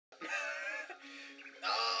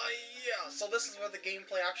Yeah, so this is where the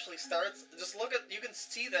gameplay actually starts. Just look at, you can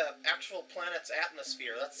see the actual planet's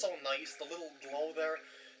atmosphere. That's so nice, the little glow there,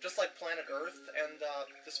 just like planet Earth. And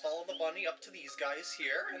just follow the bunny up to these guys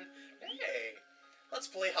here, and hey, let's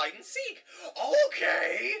play hide and seek.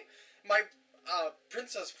 Okay, my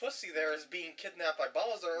Princess Pussy there is being kidnapped by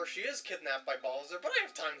Bowser, or she is kidnapped by Bowser, but I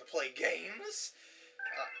have time to play games.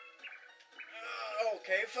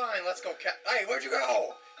 Okay, fine, let's go Hey, where'd you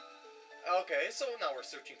go? Okay, so now we're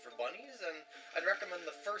searching for bunnies, and I'd recommend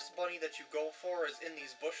the first bunny that you go for is in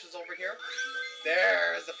these bushes over here.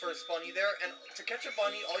 There's the first bunny there, and to catch a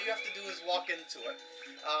bunny, all you have to do is walk into it.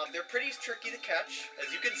 They're pretty tricky to catch,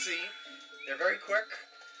 as you can see. They're very quick,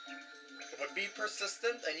 but be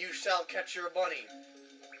persistent, and you shall catch your bunny.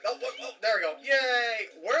 Oh, there we go.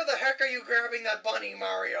 Yay! Where the heck are you grabbing that bunny,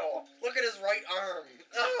 Mario? Look at his right arm.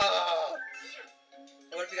 Ah!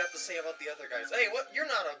 What have you got to say about the other guys? Hey, what? You're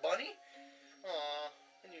not a bunny? Aw,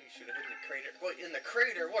 I knew you should have hid in the crater. What, in the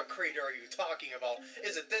crater? What crater are you talking about?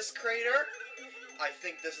 Is it this crater? I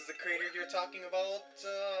think this is the crater you're talking about.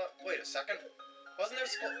 Wait a second. Wasn't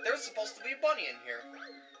there was supposed to be a bunny in here,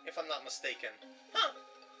 if I'm not mistaken. Huh.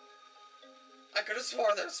 I could have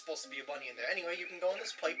swore there was supposed to be a bunny in there. Anyway, you can go in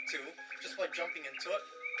this pipe, too, just by jumping into it.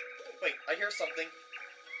 Wait, I hear something.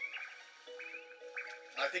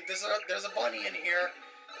 I think there's a bunny in here.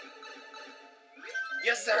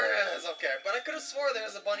 Yes, there is. Okay, but I could have swore there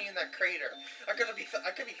was a bunny in that crater. I could be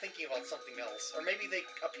thinking about something else, or maybe they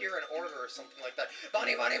appear in order or something like that.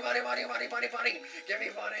 Bunny, bunny, bunny, bunny, bunny, bunny, bunny. Give me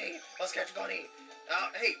bunny. Let's catch bunny.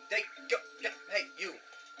 Hey, hey, you.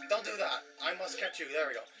 Don't do that. I must catch you. There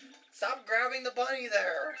we go. Stop grabbing the bunny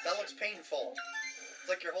there. That looks painful. It's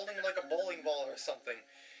like you're holding like a bowling ball or something.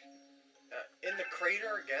 In the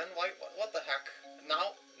crater again? Why? What the heck?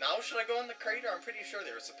 Now should I go in the crater? I'm pretty sure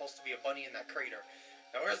there was supposed to be a bunny in that crater.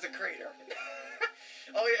 Now where's the crater?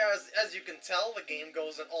 Oh yeah, as you can tell, the game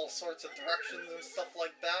goes in all sorts of directions and stuff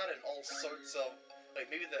like that, and all sorts of... Wait,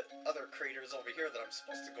 maybe the other crater's over here that I'm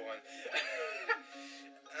supposed to go in.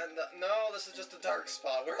 And no, this is just a dark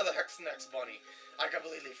spot. Where the heck's the next bunny? I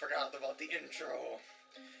completely forgot about the intro.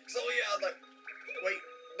 So yeah, wait.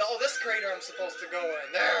 No, this crater I'm supposed to go in.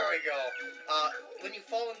 There we go. When you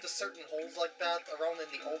fall into certain holes like that around in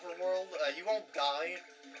the overworld, you won't die.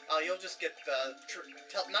 You'll just get,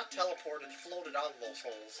 not teleported, floated out of those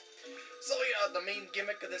holes. So yeah, the main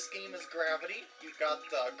gimmick of this game is gravity. You've got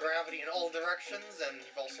gravity in all directions, and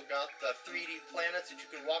you've also got 3D planets that you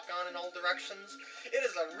can walk on in all directions. It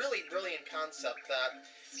is a really brilliant concept that,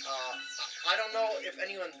 I don't know if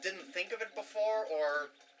anyone didn't think of it before, or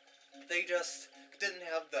they just didn't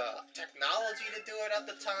have the technology to do it at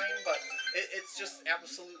the time, but it's just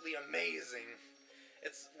absolutely amazing.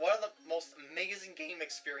 It's one of the most amazing game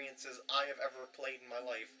experiences I have ever played in my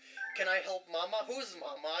life. Can I help Mama? Who's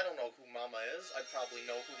Mama? I don't know who Mama is. I probably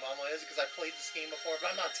know who Mama is because I played this game before,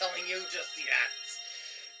 but I'm not telling you just yet.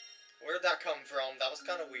 Where'd that come from? That was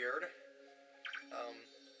kind of weird.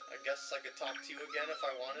 I guess I could talk to you again if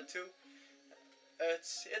I wanted to.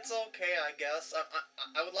 It's okay, I guess.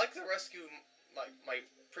 I would like to rescue my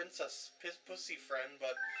Princess Pussy friend,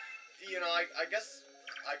 but, you know, I guess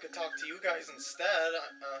I could talk to you guys instead.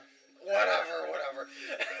 Whatever.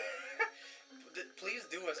 Please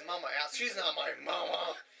do as Mama asks. She's not my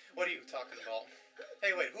mama. What are you talking about?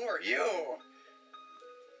 Hey, wait, who are you?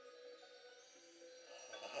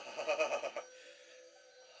 Oh,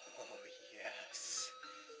 yes.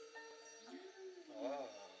 Oh.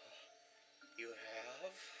 You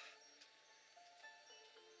have?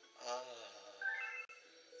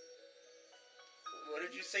 What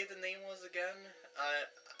did you say the name was again?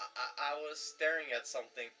 I was staring at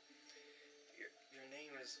something. Your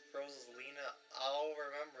name is Rosalina. I'll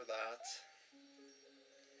remember that.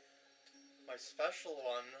 My special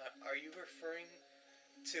one. Are you referring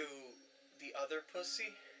to the other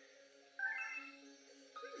pussy?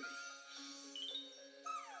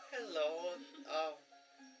 Hello.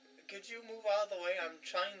 Could you move out of the way? I'm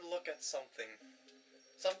trying to look at something.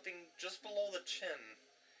 Something just below the chin.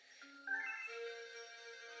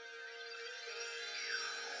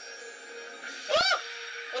 Ah!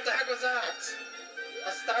 What the heck was that?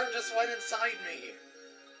 A star just went inside me.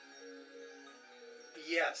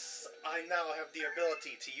 Yes, I now have the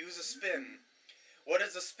ability to use a spin. What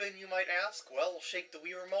is a spin, you might ask? Well, shake the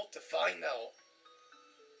Wii remote to find out.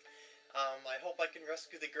 I hope I can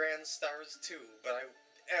rescue the Grand Stars too, but I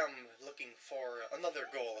am looking for another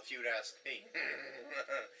goal, if you'd ask me.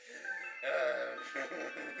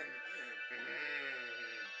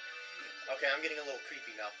 Okay, I'm getting a little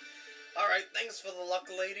creepy now. Alright, thanks for the luck,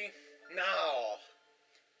 lady. Now,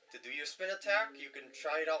 To do your spin attack, you can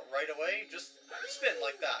try it out right away. Just spin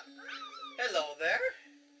like that. Hello there.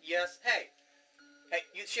 Yes, hey. Hey,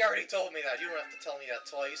 she already told me that. You don't have to tell me that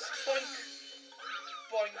twice. Boink.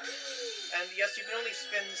 Boink. And yes, you can only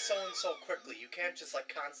spin so and so quickly. You can't just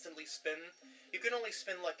like constantly spin. You can only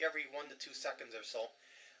spin like every 1 to 2 seconds or so.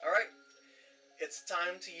 Alright. It's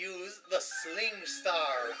time to use the Sling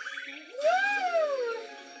Star.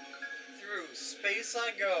 Woo! Through space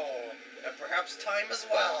I go. And perhaps time as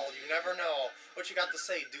well. You never know. What you got to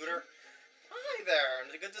say, duder? Hi there.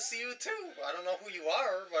 Good to see you too. I don't know who you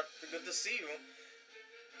are, but good to see you.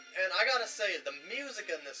 And I gotta say, the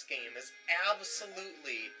music in this game is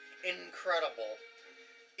absolutely incredible.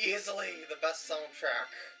 Easily the best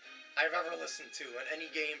soundtrack I've ever listened to in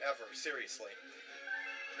any game ever. Seriously.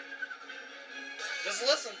 Just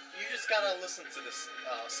listen. You just gotta listen to this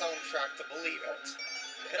soundtrack to believe it.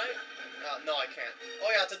 Can I? No, I can't.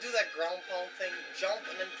 Oh yeah, to do that ground pound thing, jump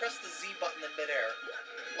and then press the Z button in midair.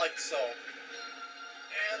 Like so.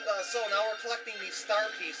 And so now we're collecting these star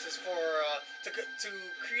pieces for to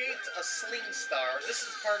create a Sling Star. This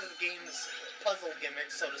is part of the game's puzzle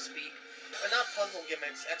gimmicks, so to speak. Not puzzle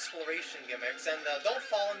gimmicks, exploration gimmicks. And don't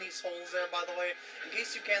fall in these holes there, by the way. In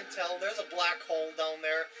case you can't tell, there's a black hole down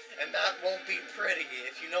there, and that won't be pretty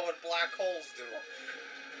if you know what black holes do.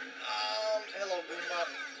 Hello, Goomba.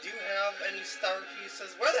 Do you have any star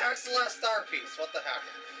pieces? Where the heck's the last star piece? What the heck?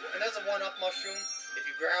 And there's a 1-up mushroom. If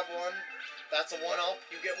you grab one, that's a 1-up.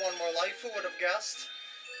 You get 1 more life. Who would have guessed?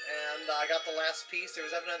 And I got the last piece. It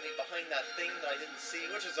was evidently behind that thing that I didn't see,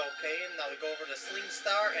 which is okay. And now we go over to Sling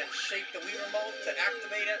Star and shake the Wii Remote to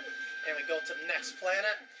activate it. And we go to the next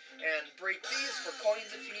planet and break these for coins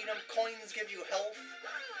if you need them. Coins give you health.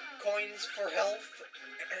 Coins for health.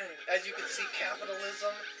 As you can see,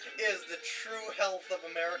 capitalism is the true health of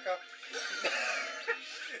America.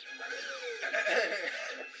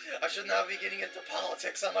 I should not be getting into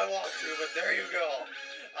politics on my walkthrough, but there you go.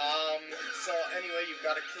 So anyway, you've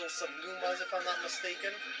got to kill some Goombas if I'm not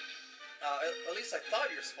mistaken. At least I thought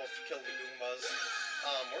you're supposed to kill the Goombas.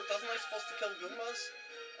 Or wasn't I supposed to kill Goombas?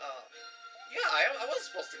 Yeah, I was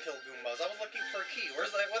supposed to kill Goombas. I was looking for a key. Where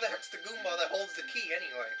the heck's the Goomba that holds the key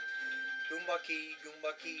anyway? Goomba key,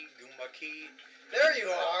 Goomba key, Goomba key. There you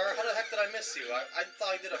are! How the heck did I miss you? I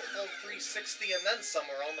thought I did a full 360 and then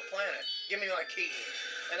somewhere on the planet. Give me my key.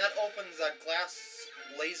 And that opens that glass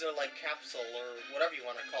laser-like capsule, or whatever you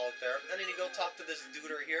want to call it there. And then you go talk to this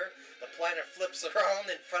duder here. The planet flips around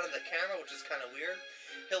in front of the camera, which is kind of weird.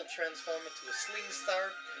 He'll transform into a Sling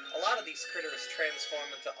Star. A lot of these critters transform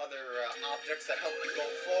into other objects that help you go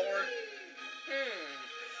forward.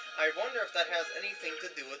 I wonder if that has anything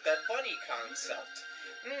to do with that bunny concept.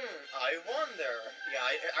 I wonder. Yeah,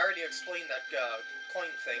 I already explained that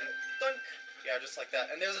coin thing. Dunk. Yeah, just like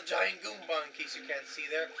that. And there's a giant Goomba, in case you can't see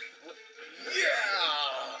there.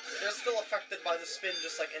 Yeah! They're still affected by the spin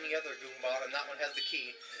just like any other Goomba, and that one has the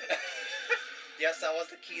key. Yes, that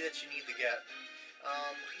was the key that you need to get.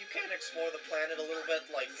 You can explore the planet a little bit,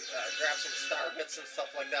 like grab some star bits and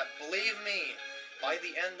stuff like that. Believe me, by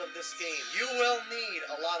the end of this game, you will need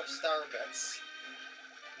a lot of star bits.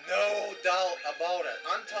 No doubt about it.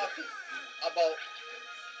 I'm talking about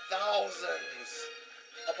thousands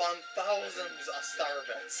upon thousands of star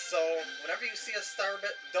bits. So, whenever you see a star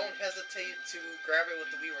bit, don't hesitate to grab it with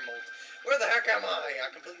the Wii Remote. Where the heck am I? I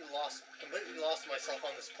completely lost myself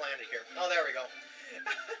on this planet here. Oh, there we go.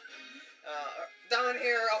 Down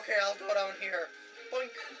here. Okay, I'll go down here.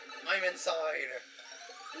 Boink. I'm inside.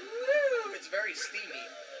 Woo! It's very steamy.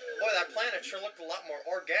 Boy, that planet sure looked a lot more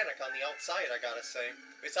organic on the outside, I gotta say.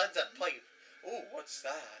 Besides that pipe. Ooh, what's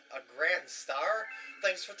that? A grand star?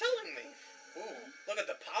 Thanks for telling me. Ooh, look at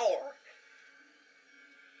the power.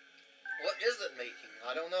 What is it making?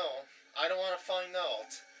 I don't know. I don't want to find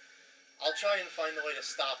out. I'll try and find a way to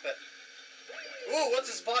stop it. Ooh,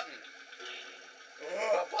 what's this button?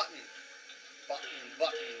 Ooh, a button. Button,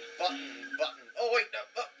 button, button, button. Oh, wait,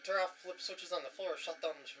 turn off flip switches on the floor, shut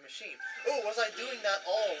down the machine. Ooh, was I doing that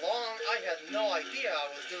all along? I had no idea I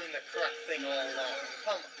was doing the correct thing all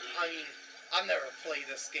along. I mean, I've never played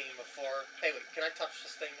this game before. Hey, wait, can I touch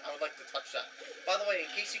this thing? I would like to touch that. By the way, in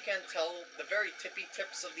case you can't tell, the very tippy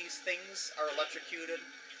tips of these things are electrocuted.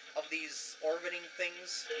 Of these orbiting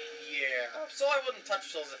things. Yeah. So I wouldn't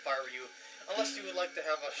touch those if I were you. Unless you would like to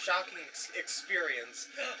have a shocking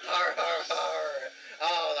experience. Har har har.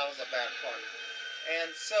 Oh, that was a bad pun.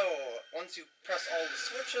 And so, once you press all the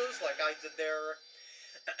switches, like I did there,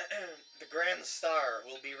 the Grand Star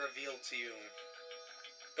will be revealed to you.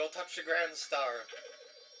 Go touch the Grand Star.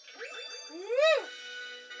 Woo!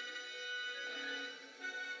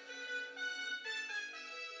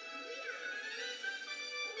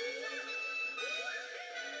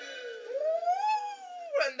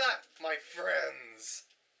 And that, my friends,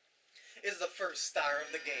 is the first star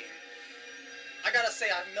of the game. I gotta say,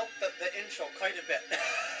 I've milked the intro quite a bit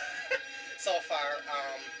so far.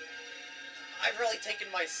 I've really taken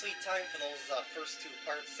my sweet time for those first 2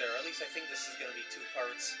 parts there. At least I think this is gonna be 2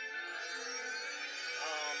 parts.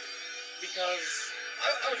 Because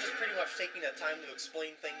I was just pretty much taking the time to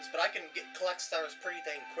explain things, but I can collect stars pretty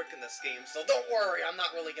dang quick in this game, so don't worry, I'm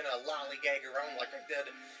not really gonna lollygag around like I did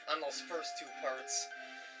on those first 2 parts.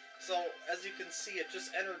 So, as you can see, it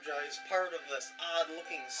just energized part of this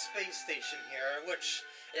odd-looking space station here, which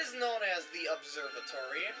is known as the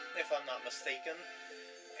Observatory, if I'm not mistaken.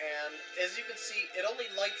 And as you can see, it only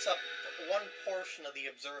lights up one portion of the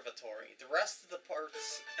observatory. The rest of the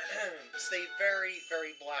parts stay very,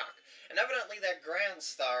 very black. And evidently that grand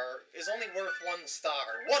star is only worth 1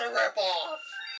 star. What a rip-off!